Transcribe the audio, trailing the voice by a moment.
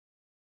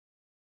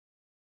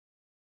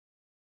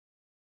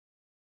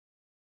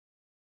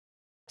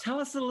tell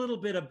us a little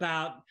bit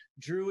about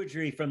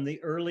Druidry from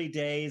the early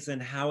days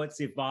and how it's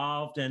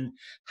evolved and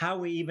how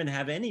we even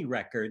have any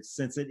records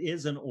since it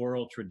is an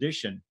oral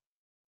tradition.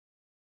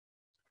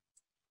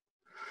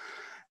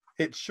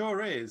 It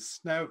sure is.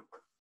 Now,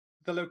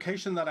 the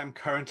location that I'm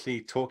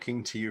currently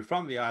talking to you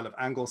from, the Isle of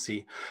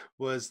Anglesey,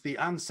 was the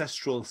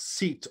ancestral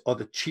seat or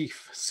the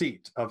chief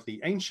seat of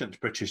the ancient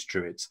British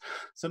Druids.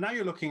 So now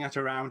you're looking at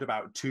around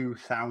about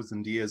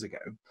 2,000 years ago.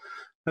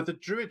 Now, the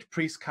Druid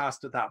priest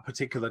caste at that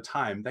particular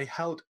time, they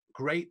held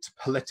great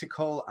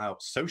political,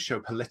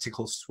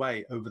 socio-political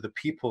sway over the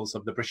peoples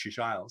of the British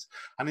Isles,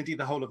 and indeed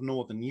the whole of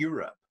Northern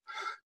Europe,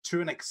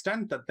 to an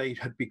extent that they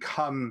had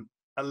become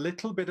a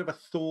little bit of a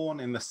thorn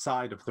in the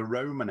side of the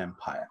Roman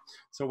Empire.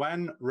 So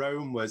when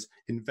Rome was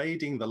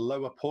invading the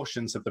lower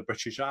portions of the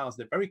British Isles,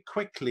 they very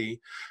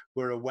quickly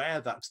were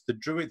aware that the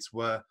Druids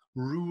were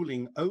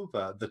ruling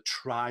over the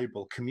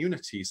tribal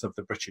communities of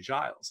the British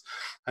Isles.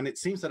 And it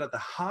seems that at the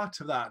heart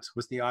of that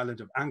was the island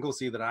of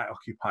Anglesey that I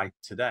occupy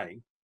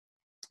today.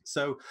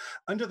 So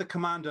under the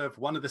command of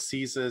one of the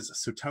Caesars,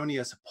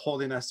 Suetonius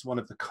Paulinus, one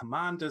of the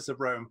commanders of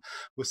Rome,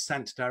 was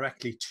sent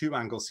directly to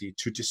Anglesey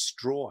to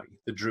destroy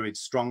the Druid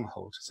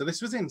stronghold. So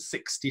this was in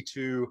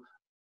 62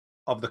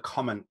 of the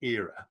Common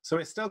Era. So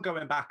it's still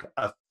going back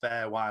a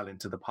fair while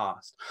into the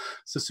past.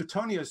 So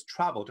Suetonius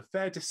traveled a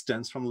fair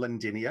distance from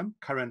Londinium,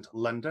 current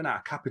London,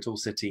 our capital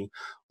city,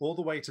 all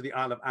the way to the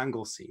Isle of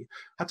Anglesey,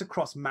 had to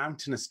cross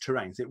mountainous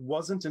terrains. It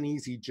wasn't an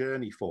easy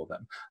journey for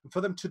them. And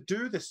for them to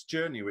do this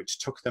journey, which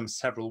took them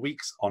several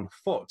weeks on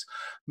foot,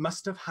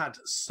 must have had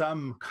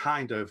some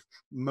kind of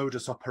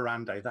modus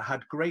operandi that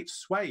had great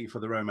sway for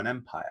the Roman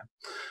Empire.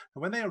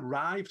 And when they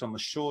arrived on the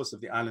shores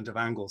of the island of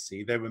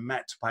Anglesey, they were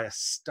met by a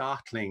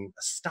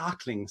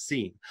startling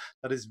scene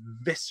that is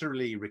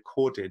viscerally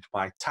recorded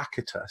by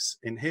Tacitus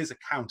in his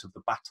account of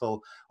the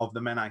Battle of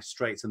the Menai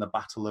Straits and the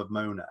Battle of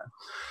Mona.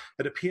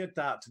 It appeared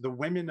that the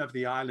women of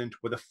the island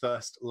were the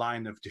first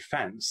line of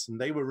defense, and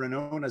they were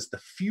known as the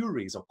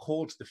Furies, or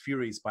called the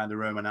Furies by the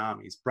Roman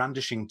armies,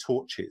 brandishing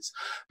torches.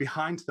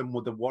 Behind them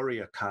were the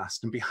warrior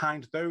caste, and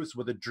behind those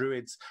were the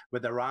Druids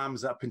with their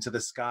arms up into the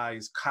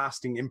skies,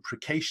 casting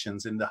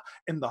imprecations in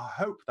the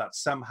hope that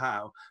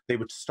somehow they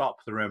would stop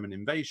the Roman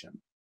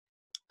invasion.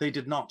 They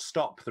did not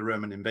stop the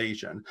Roman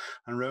invasion,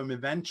 and Rome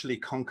eventually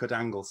conquered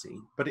Anglesey,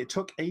 but it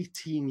took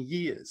 18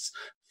 years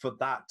for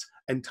that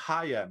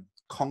entire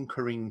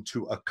conquering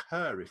to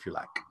occur, if you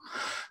like.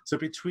 So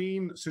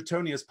between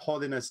Suetonius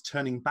Paulinus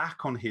turning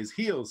back on his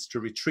heels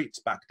to retreat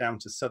back down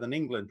to southern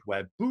England,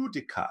 where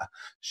Boudica,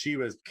 she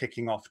was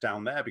kicking off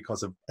down there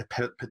because of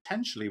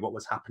potentially what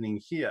was happening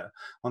here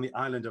on the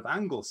island of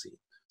Anglesey.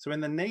 So in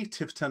the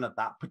native tongue at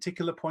that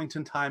particular point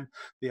in time,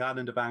 the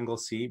island of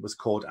Anglesey was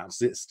called,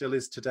 as it still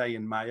is today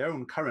in my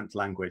own current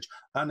language,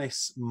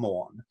 Ynys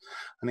Môn.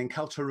 And in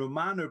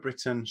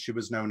Celto-Romano-Britain, she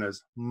was known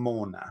as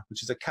Mona,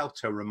 which is a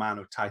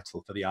Celto-Romano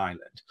title for the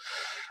island.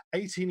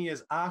 18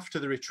 years after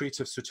the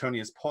retreat of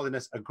Suetonius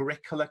Paulinus,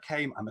 Agricola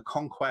came, and the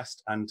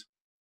conquest and,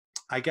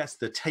 I guess,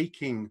 the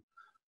taking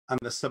and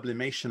the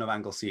sublimation of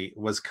Anglesey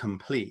was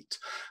complete.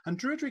 And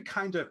Druidry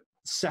kind of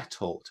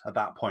settled at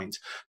that point.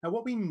 Now,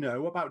 what we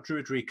know about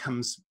Druidry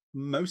comes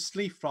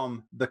mostly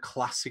from the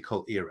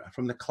classical era,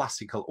 from the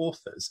classical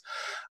authors.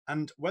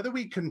 And whether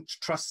we can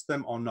trust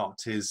them or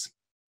not is,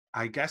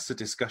 I guess, a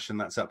discussion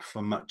that's up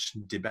for much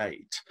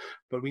debate.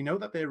 But we know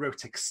that they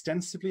wrote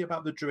extensively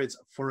about the Druids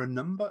for a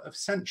number of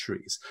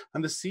centuries.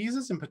 And the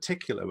Caesars in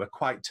particular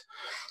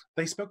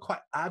they spoke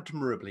quite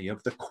admirably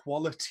of the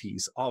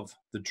qualities of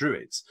the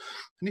Druids.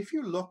 And if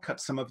you look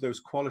at some of those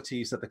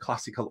qualities that the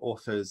classical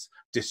authors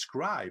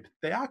describe,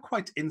 they are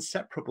quite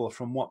inseparable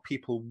from what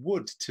people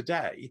would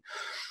today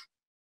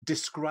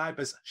describe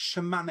as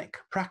shamanic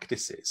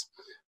practices.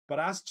 But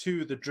as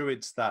to the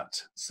Druids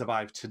that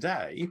survive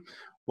today,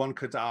 one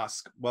could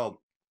ask,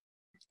 well,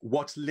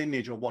 what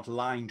lineage or what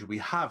line do we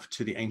have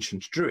to the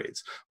ancient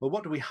Druids? Well,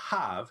 what we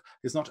have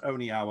is not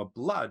only our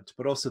blood,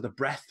 but also the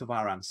breath of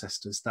our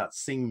ancestors that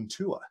sing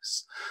to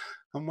us.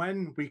 And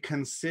when we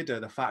consider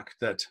the fact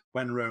that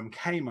when Rome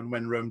came and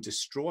when Rome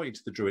destroyed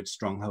the Druid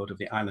stronghold of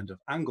the island of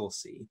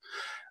Anglesey,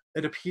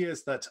 it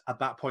appears that at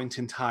that point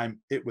in time,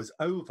 it was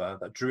over,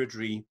 that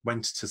Druidry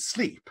went to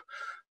sleep.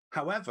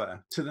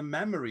 However, to the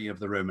memory of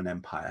the Roman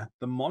Empire,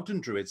 the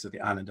modern Druids of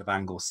the island of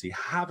Anglesey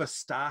have a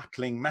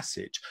startling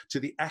message to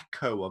the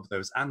echo of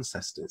those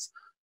ancestors.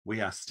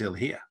 We are still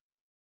here.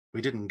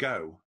 We didn't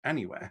go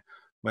anywhere.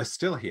 We're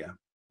still here,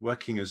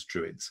 working as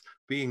Druids,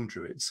 being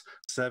Druids,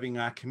 serving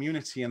our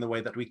community in the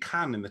way that we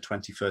can in the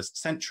 21st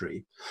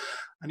century.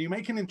 And you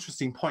make an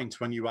interesting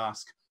point when you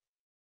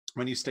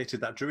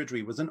stated that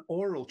Druidry was an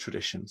oral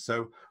tradition.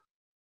 So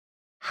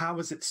how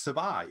has it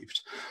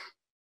survived?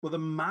 Well, the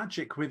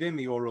magic within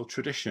the oral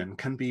tradition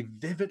can be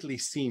vividly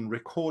seen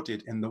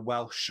recorded in the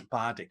Welsh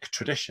bardic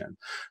tradition.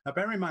 Now,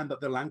 bear in mind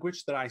that the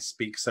language that I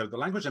speak, so the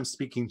language I'm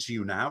speaking to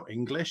you now,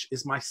 English,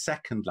 is my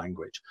second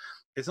language.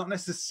 it's not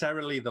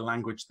necessarily the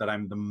language that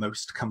I'm the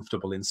most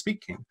comfortable in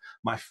speaking.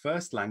 My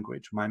first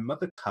language, my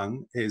mother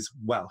tongue, is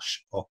Welsh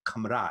or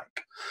Cymraeg.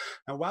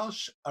 Now,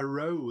 Welsh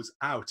arose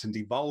out and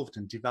evolved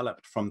and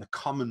developed from the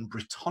common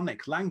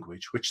Brittonic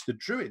language, which the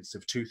Druids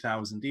of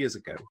 2,000 years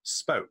ago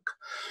spoke.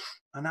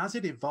 And as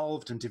it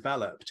evolved and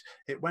developed,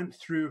 it went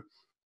through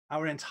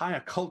our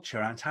entire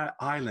culture, our entire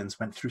islands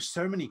went through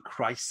so many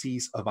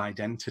crises of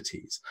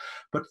identities.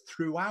 But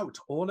throughout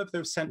all of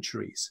those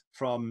centuries,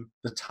 from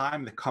the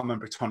time the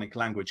Common Brittonic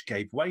language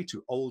gave way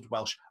to Old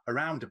Welsh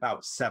around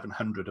about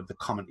 700 of the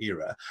Common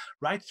Era,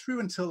 right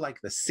through until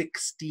like the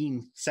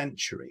 16th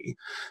century,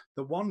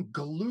 the one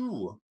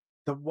glue,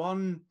 the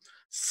one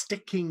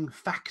sticking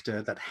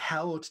factor that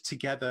held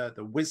together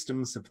the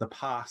wisdoms of the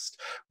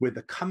past with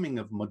the coming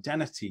of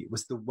modernity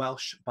was the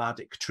Welsh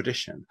bardic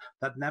tradition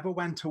that never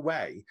went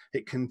away.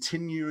 It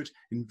continued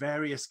in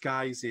various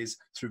guises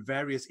through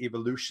various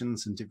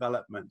evolutions and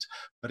development,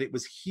 but it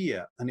was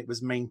here and it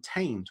was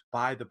maintained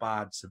by the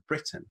bards of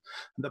Britain.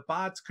 And the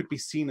bards could be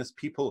seen as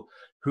people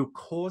who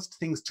caused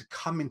things to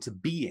come into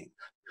being,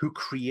 who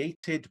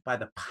created by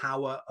the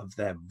power of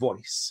their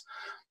voice.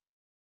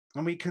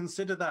 And we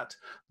consider that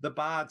the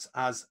bards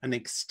as an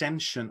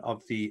extension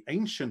of the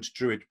ancient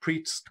Druid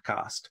priest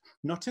caste,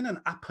 not in an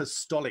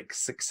apostolic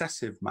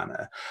successive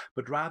manner,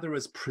 but rather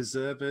as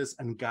preservers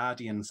and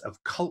guardians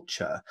of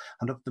culture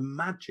and of the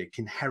magic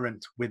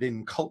inherent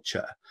within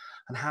culture,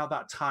 and how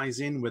that ties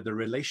in with the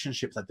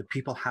relationship that the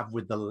people have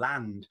with the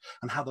land,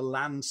 and how the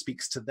land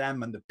speaks to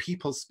them and the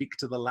people speak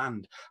to the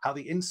land, how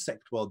the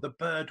insect world, the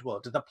bird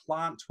world, the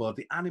plant world,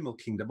 the animal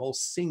kingdom all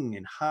sing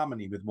in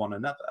harmony with one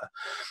another.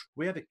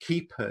 We are the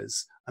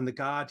keepers and the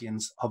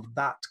guardians of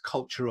that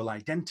cultural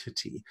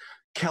identity,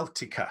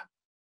 Celtica,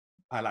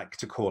 I like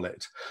to call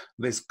it,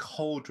 this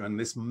cauldron,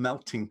 this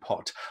melting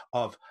pot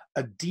of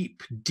a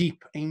deep,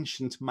 deep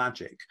ancient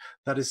magic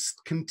that has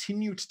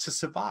continued to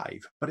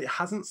survive, but it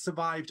hasn't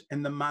survived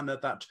in the manner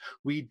that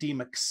we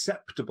deem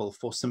acceptable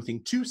for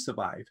something to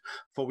survive,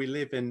 for we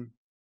live in,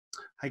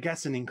 I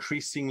guess, an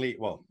increasingly,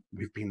 well,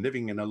 we've been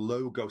living in a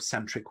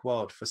logocentric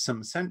world for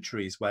some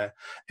centuries where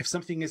if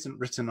something isn't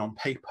written on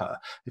paper,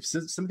 if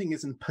something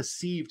isn't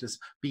perceived as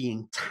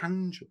being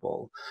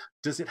tangible,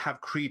 does it have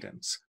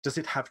credence? Does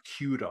it have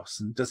kudos?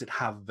 And does it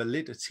have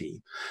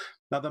validity?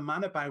 Now, the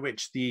manner by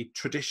which the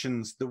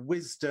traditions, the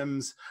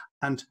wisdoms,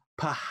 and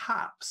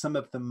perhaps some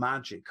of the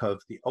magic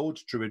of the old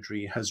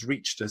Druidry has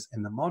reached us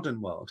in the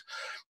modern world,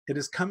 it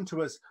has come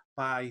to us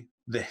by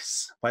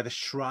this, by the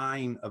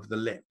shrine of the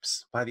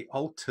lips, by the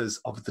altars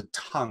of the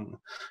tongue.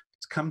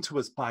 It's come to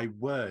us by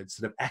words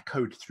that have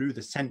echoed through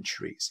the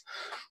centuries.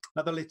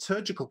 Now, the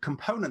liturgical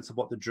components of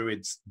what the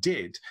Druids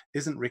did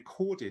isn't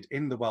recorded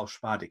in the Welsh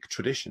bardic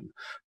tradition,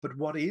 but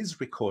what is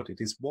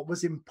recorded is what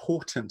was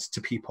important to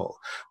people,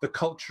 the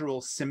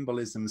cultural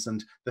symbolisms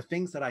and the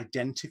things that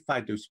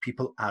identified those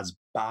people as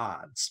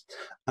bards.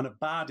 And a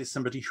bard is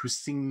somebody who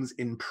sings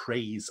in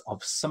praise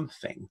of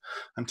something.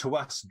 And to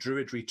us,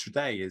 Druidry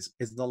today is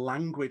the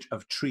language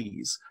of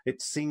trees.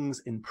 It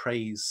sings in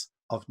praise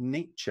of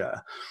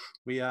nature.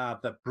 We are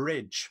the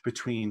bridge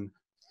between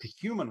the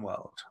human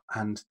world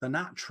and the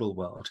natural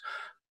world,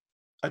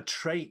 a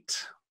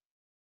trait,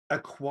 a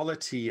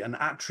quality, an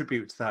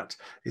attribute that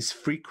is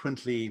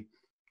frequently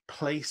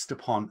placed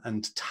upon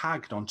and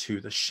tagged onto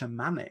the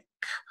shamanic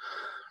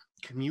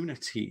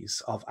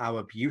communities of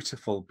our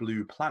beautiful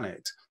blue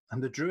planet.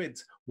 And the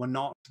Druids were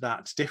not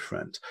that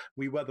different.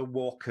 We were the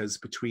walkers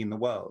between the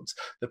worlds,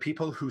 the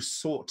people who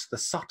sought the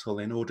subtle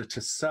in order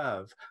to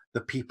serve the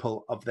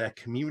people of their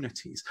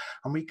communities.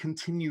 And we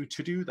continue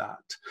to do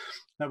that.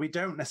 Now, we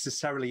don't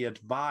necessarily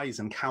advise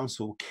and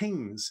counsel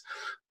kings,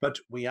 but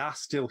we are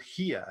still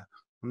here.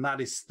 And that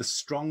is the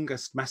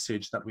strongest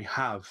message that we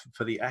have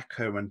for the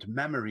echo and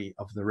memory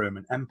of the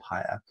Roman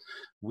Empire.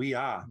 We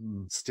are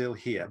still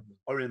here.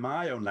 Or in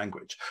my own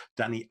language,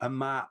 Dani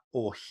yma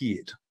o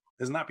hyd.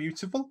 Isn't that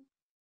beautiful?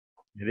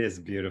 It is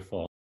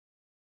beautiful.